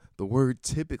 The word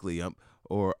typically, I'm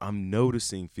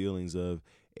noticing feelings of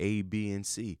A, B, and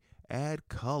C. Add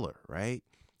color, right?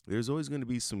 There's always going to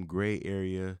be some gray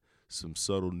area, some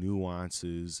subtle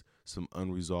nuances, some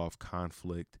unresolved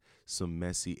conflict, some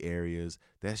messy areas.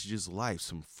 That's just life.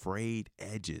 Some frayed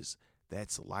edges.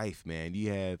 That's life, man.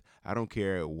 I don't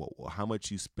care how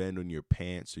much you spend on your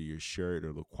pants or your shirt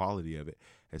or the quality of it.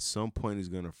 At some point, it's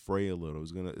gonna fray a little.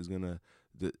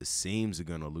 The seams are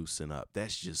gonna loosen up.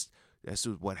 That's just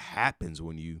what happens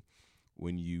when you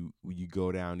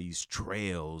go down these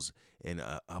trails and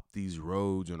up these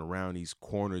roads and around these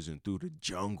corners and through the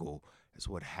jungle. That's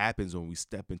what happens when we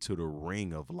step into the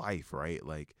ring of life, right?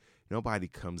 Like nobody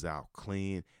comes out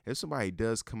clean. If somebody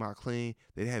does come out clean,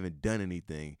 they haven't done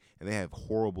anything and they have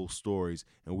horrible stories,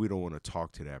 and we don't want to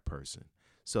talk to that person.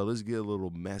 So let's get a little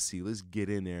messy. Let's get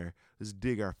in there. Let's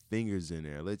dig our fingers in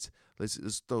there. Let's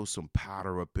throw some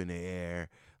powder up in the air.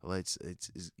 It's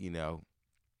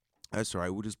that's all right.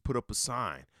 We'll just put up a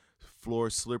sign. Floor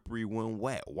slippery when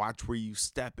wet. Watch where you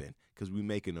stepping, because we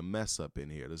making a mess up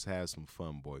in here. Let's have some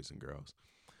fun, boys and girls.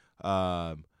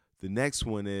 The next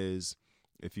one is,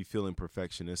 if you're feeling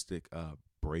perfectionistic,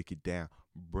 break it down.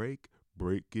 Break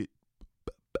it.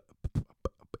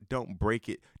 Don't break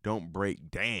it. Don't break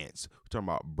dance. We're talking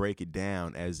about break it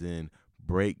down as in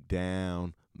break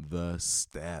down the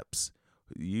steps.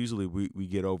 Usually we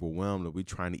get overwhelmed and we're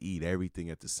trying to eat everything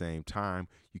at the same time.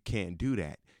 You can't do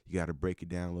that. You got to break it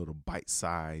down little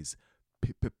bite-sized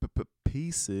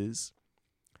pieces.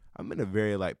 I'm in a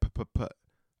very like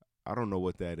I don't know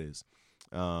what that is.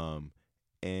 Um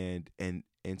and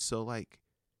so like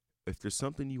if there's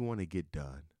something you want to get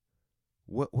done,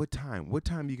 what time? What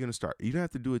time are you gonna start? You don't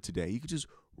have to do it today. You could just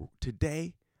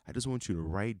today. I just want you to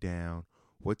write down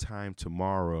what time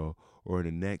tomorrow or in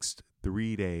the next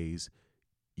 3 days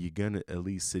you're gonna at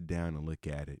least sit down and look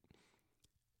at it.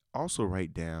 Also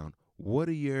write down what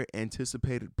are your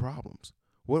anticipated problems.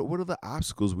 What are the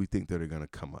obstacles we think that are gonna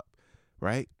come up,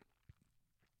 right?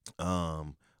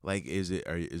 Like is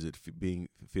it being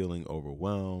feeling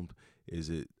overwhelmed? Is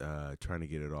it trying to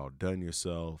get it all done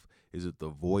yourself? Is it the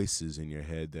voices in your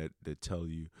head that tell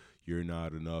you you're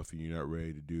not enough and you're not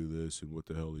ready to do this and what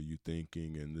the hell are you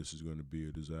thinking and this is going to be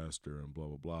a disaster and blah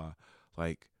blah blah?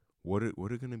 Like what are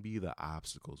going to be the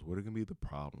obstacles? What are going to be the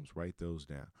problems? Write those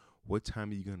down. What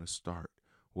time are you going to start?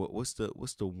 What's the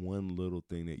one little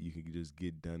thing that you can just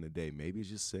get done today? Maybe it's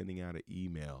just sending out an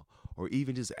email or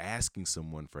even just asking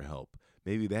someone for help.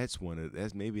 Maybe that's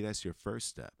your first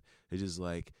step. It's just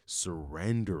like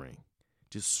surrendering.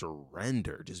 Just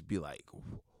surrender. Just be like,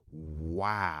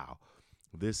 wow,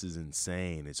 this is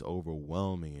insane. It's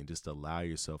overwhelming, and just allow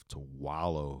yourself to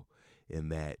wallow in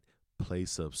that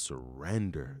place of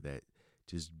surrender. That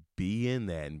just be in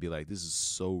that and be like, this is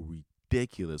so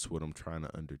ridiculous what I'm trying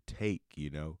to undertake.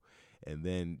 And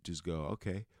then just go,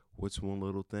 okay, what's one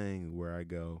little thing where I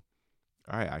go,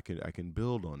 all right, I can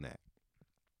build on that.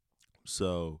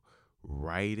 So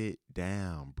write it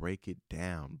down, break it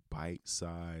down, bite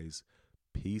size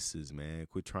pieces, man.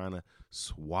 Quit trying to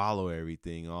swallow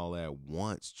everything all at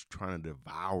once, trying to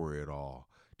devour it all.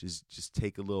 Just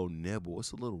take a little nibble.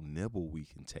 What's a little nibble we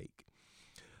can take?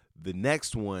 The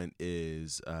next one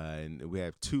is, and we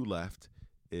have two left,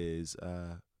 is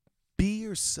be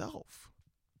yourself.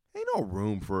 Ain't no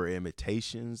room for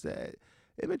imitations. That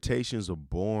imitations are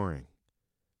boring,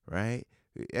 right?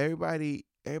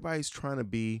 Everybody's trying to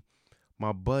be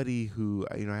my buddy who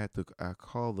I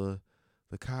call the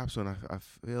cops when I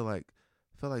feel like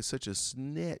such a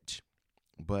snitch,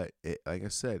 but like I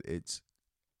said,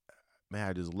 man,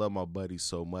 I just love my buddy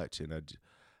so much, and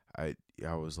I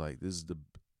was like, this is the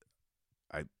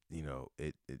I you know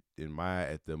it in my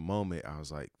at the moment I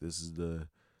was like, this is the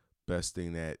best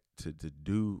thing that to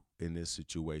do in this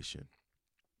situation.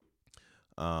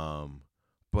 Um,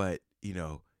 but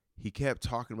he kept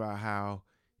talking about how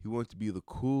he wanted to be the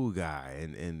cool guy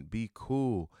and be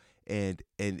cool, and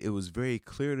it was very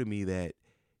clear to me that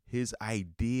his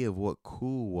idea of what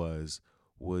cool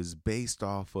was based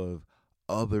off of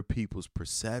other people's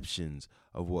perceptions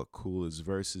of what cool is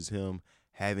versus him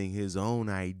having his own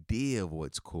idea of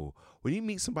what's cool. When you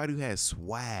meet somebody who has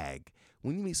swag,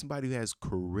 when you meet somebody who has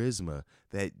charisma,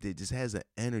 that just has an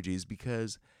energy, is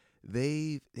because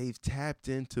they've tapped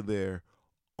into their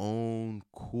own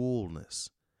coolness,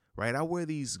 right? I wear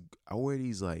these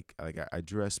like I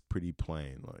dress pretty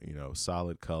plain, like,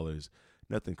 solid colors,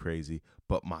 nothing crazy,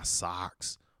 but my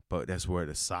socks. But that's where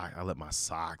I let my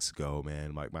socks go,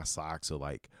 man. Like my socks are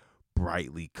like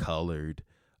brightly colored.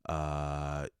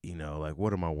 Like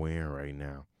what am I wearing right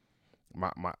now?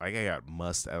 My like I got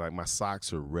like my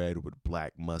socks are red with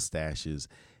black mustaches,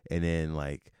 and then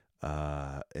like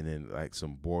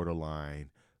some borderline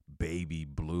baby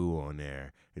blue on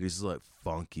there. It is like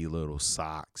funky little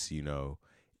socks,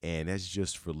 and that's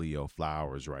just for Leo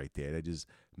Flowers right there. That just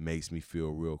makes me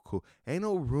feel real cool. Ain't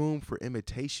no room for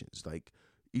imitations. Like,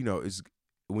 it's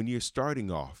when you're starting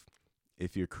off,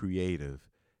 if you're creative,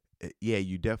 yeah,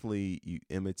 you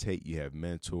imitate. You have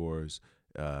mentors,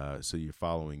 so you're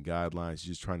following guidelines.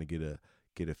 You're just trying to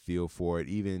get a feel for it.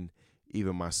 Even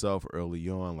myself early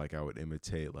on, like I would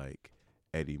imitate like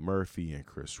Eddie Murphy and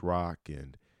Chris Rock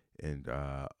and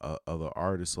other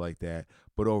artists like that.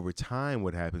 But over time,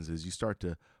 what happens is you start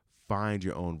to find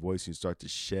your own voice. You start to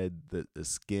shed the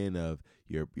skin of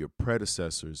your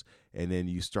predecessors, and then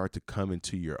you start to come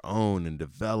into your own and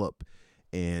develop.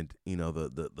 And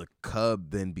the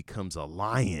cub then becomes a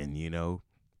lion,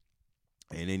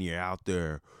 and then you're out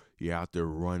there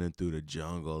running through the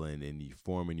jungle, and you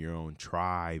forming your own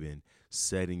tribe and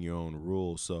setting your own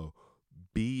rules. So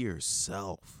be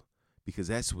yourself, because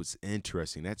that's what's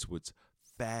interesting. That's what's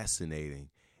fascinating.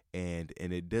 And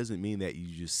it doesn't mean that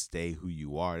you just stay who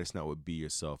you are. That's not what be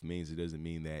yourself means. It doesn't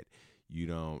mean that you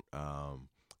don't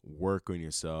work on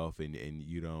yourself, and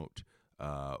you don't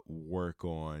work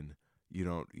on you're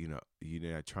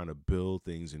not trying to build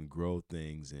things and grow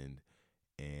things and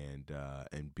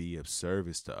be of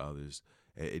service to others.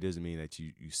 It doesn't mean that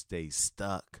you stay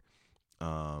stuck.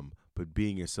 But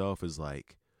being yourself is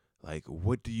like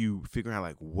what do you figure out,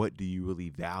 like what do you really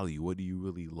value, what do you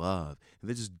really love, and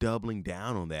then just doubling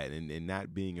down on that, and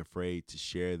not being afraid to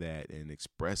share that and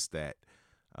express that.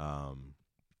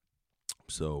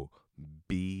 So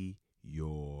be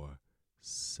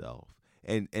yourself.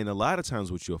 And a lot of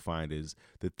times what you'll find is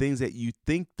the things that you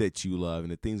think that you love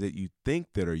and the things that you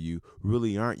think that are you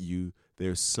really aren't you.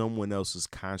 They're someone else's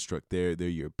construct. They're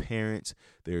your parents,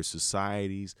 their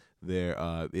societies, and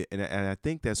I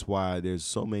think that's why there's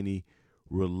so many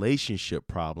relationship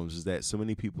problems, is that so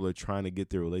many people are trying to get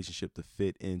their relationship to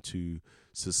fit into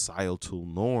societal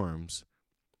norms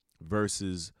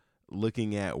versus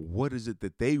looking at what is it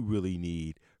that they really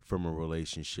need from a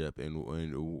relationship, and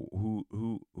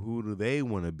who do they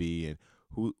want to be, and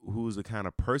who's the kind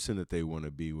of person that they want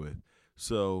to be with.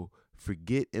 So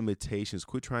forget imitations.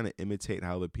 Quit trying to imitate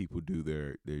how other people do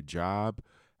their job,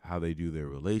 how they do their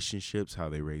relationships, how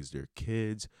they raise their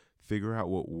kids. Figure out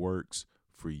what works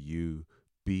for you.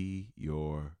 Be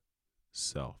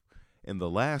yourself. And the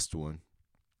last one,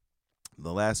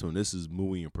 this is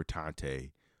muy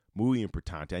importante. Muy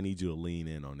importante. I need you to lean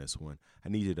in on this one. I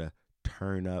need you to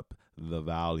turn up the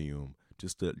volume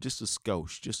just a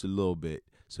skosh, just a little bit,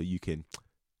 so you can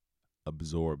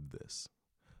absorb this.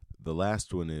 The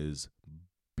last one is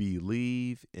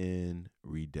believe in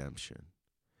redemption.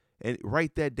 And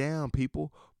write that down,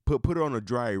 people. Put it on a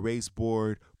dry erase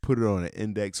board, put it on an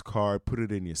index card, put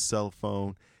it in your cell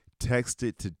phone, text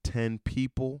it to 10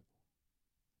 people.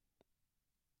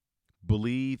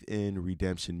 Believe in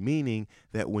redemption, meaning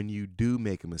that when you do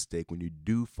make a mistake, when you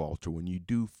do falter, when you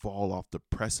do fall off the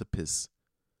precipice,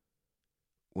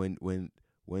 when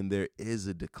there is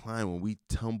a decline, when we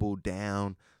tumble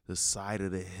down the side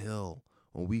of the hill,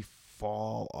 when we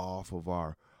fall off of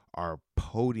our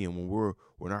podium,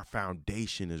 when our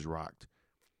foundation is rocked,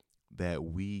 that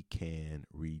we can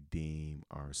redeem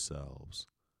ourselves.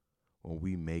 When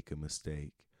we make a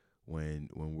mistake, when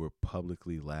we're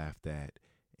publicly laughed at,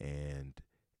 and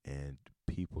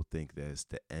people think that it's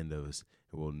the end of us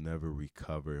and we'll never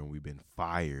recover, and we've been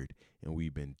fired and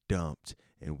we've been dumped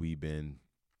and we've been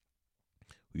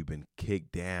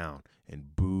kicked down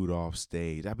and booed off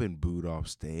stage. I've been booed off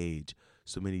stage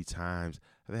So many times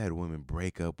I've had women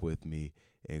break up with me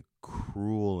in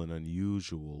cruel and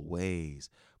unusual ways,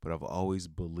 but I've always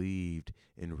believed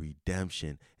in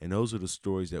redemption. And those are the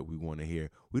stories that we want to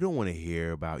hear. We don't want to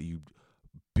hear about you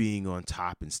being on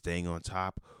top and staying on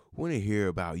top. We want to hear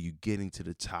about you getting to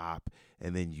the top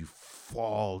and then you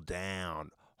fall down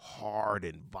hard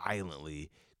and violently,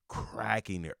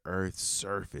 cracking the earth's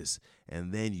surface,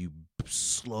 and then you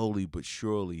slowly but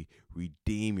surely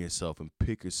redeem yourself and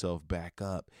pick yourself back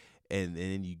up. And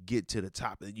then you get to the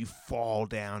top and you fall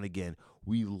down again.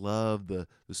 We love the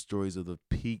stories of the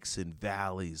peaks and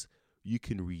valleys. You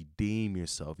can redeem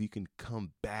yourself. You can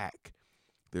come back.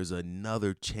 There's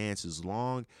another chance. As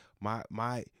long my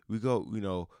we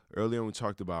go, earlier we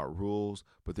talked about rules,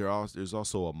 but there's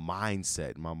also a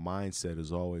mindset. My mindset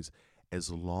is always, as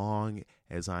long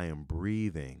as I am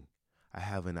breathing, I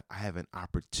have an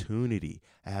opportunity,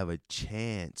 I have a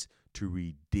chance to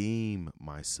redeem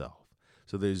myself.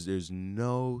 So there's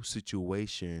no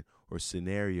situation or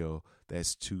scenario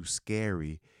that's too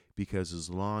scary, because as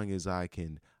long as I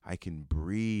can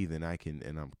breathe and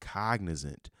I'm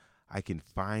cognizant, I can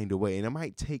find a way. And it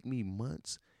might take me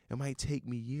months, it might take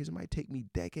me years, it might take me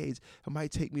decades, it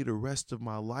might take me the rest of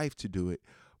my life to do it.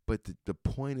 But the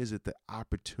point is that the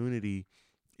opportunity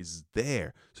is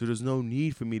there. So there's no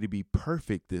need for me to be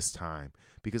perfect this time,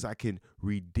 because I can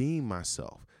redeem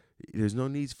myself. There's no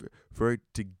need for it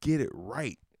to get it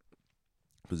right,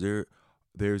 because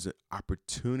there's an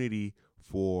opportunity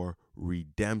for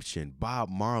redemption. Bob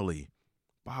Marley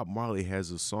has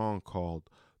a song called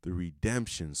the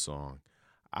Redemption Song.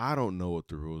 I don't know what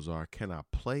the rules are. Can I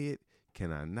play it?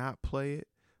 Can I not play it?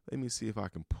 Let me see if I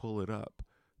can pull it up.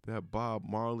 That Bob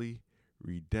Marley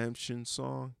Redemption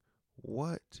Song.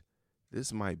 What?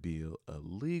 This might be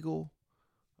illegal.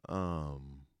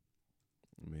 I'm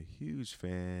a huge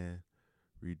fan.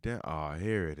 Oh,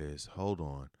 here it is. Hold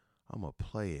on. I'm going to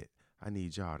play it. I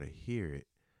need y'all to hear it.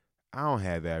 I don't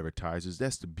have advertisers.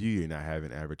 That's the beauty of not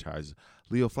having advertisers.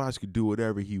 Leo Fox could do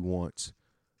whatever he wants.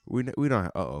 We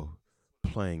don't have,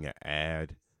 playing an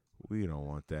ad. We don't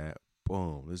want that.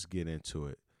 Boom. Let's get into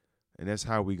it. And that's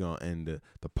how we going to end the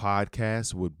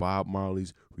podcast, with Bob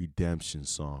Marley's Redemption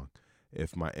Song.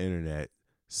 If my internet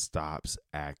stops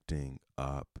acting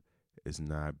up, you're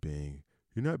not being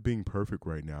perfect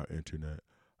right now, internet.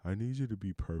 I need you to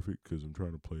be perfect, because I'm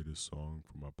trying to play this song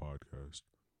for my podcast.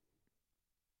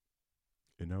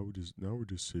 And now we're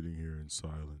just sitting here in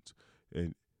silence.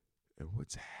 And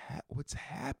what's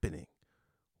happening?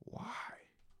 Why?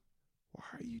 Why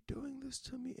are you doing this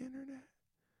to me, internet?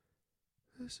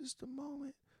 This is the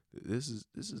moment. This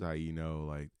is how you know,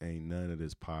 like, ain't none of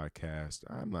this podcast.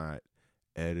 I'm not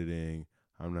editing.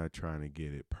 I'm not trying to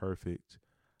get it perfect.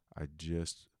 I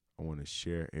want to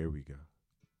share. Here we go.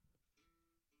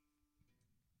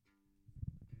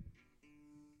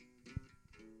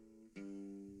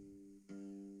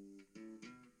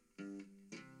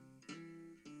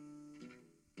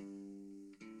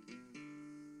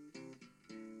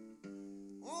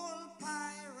 All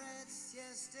pirates,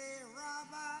 yes, they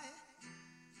rob I,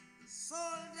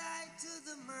 sold I to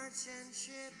the merchant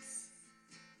ships.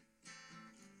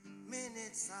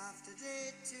 Minutes after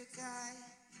they took I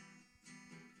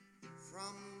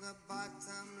from the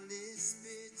bottomless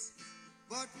pit,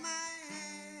 but my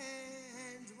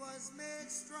hand was made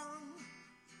strong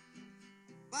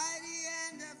by the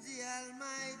hand of the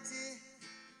Almighty.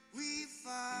 We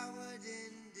forward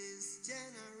in this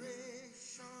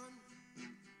generation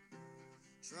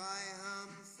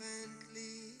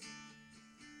triumphantly.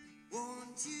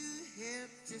 Won't you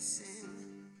help to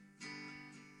sing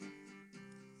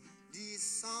these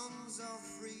songs of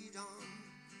freedom?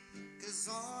 'Cause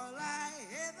all I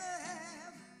ever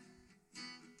have,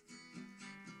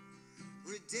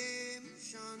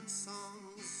 redemption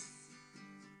songs,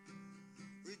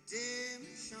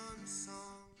 redemption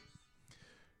songs.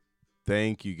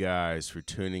 Thank you guys for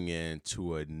tuning in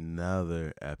to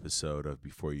another episode of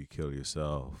Before You Kill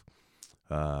Yourself.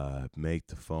 Make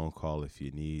the phone call if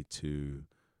you need to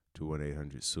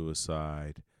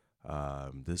 1-800-SUICIDE.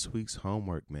 This week's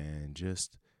homework, man,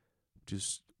 just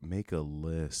make a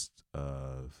list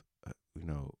of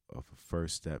of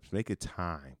first steps. Make a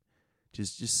time.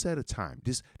 Just set a time.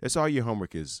 That's all your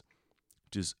homework is.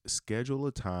 Just schedule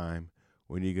a time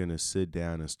when you're gonna sit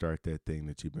down and start that thing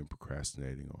that you've been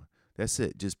procrastinating on. That's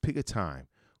it. Just pick a time,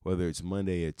 whether it's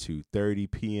Monday at 2:30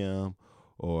 p.m.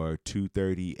 or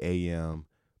 2:30 a.m.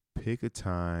 Pick a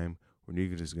time when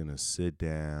you're just gonna sit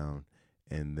down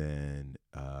and then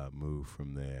move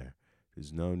from there.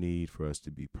 There's no need for us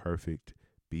to be perfect.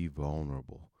 Be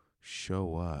vulnerable.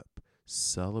 Show up.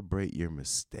 Celebrate your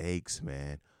mistakes,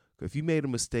 man. If you made a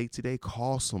mistake today,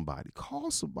 call somebody. Call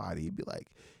somebody. Be like,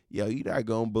 yo, you're not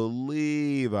going to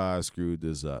believe I screwed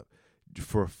this up.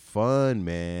 For fun,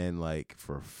 man. Like,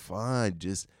 for fun.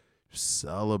 Just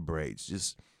celebrate.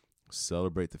 Just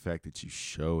celebrate the fact that you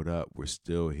showed up. We're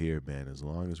still here, man. As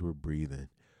long as we're breathing,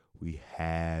 we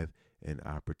have an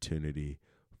opportunity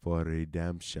for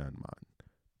redemption, man.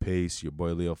 Peace. Your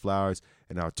boy Leo Flowers.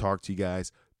 And I'll talk to you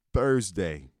guys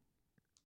Thursday.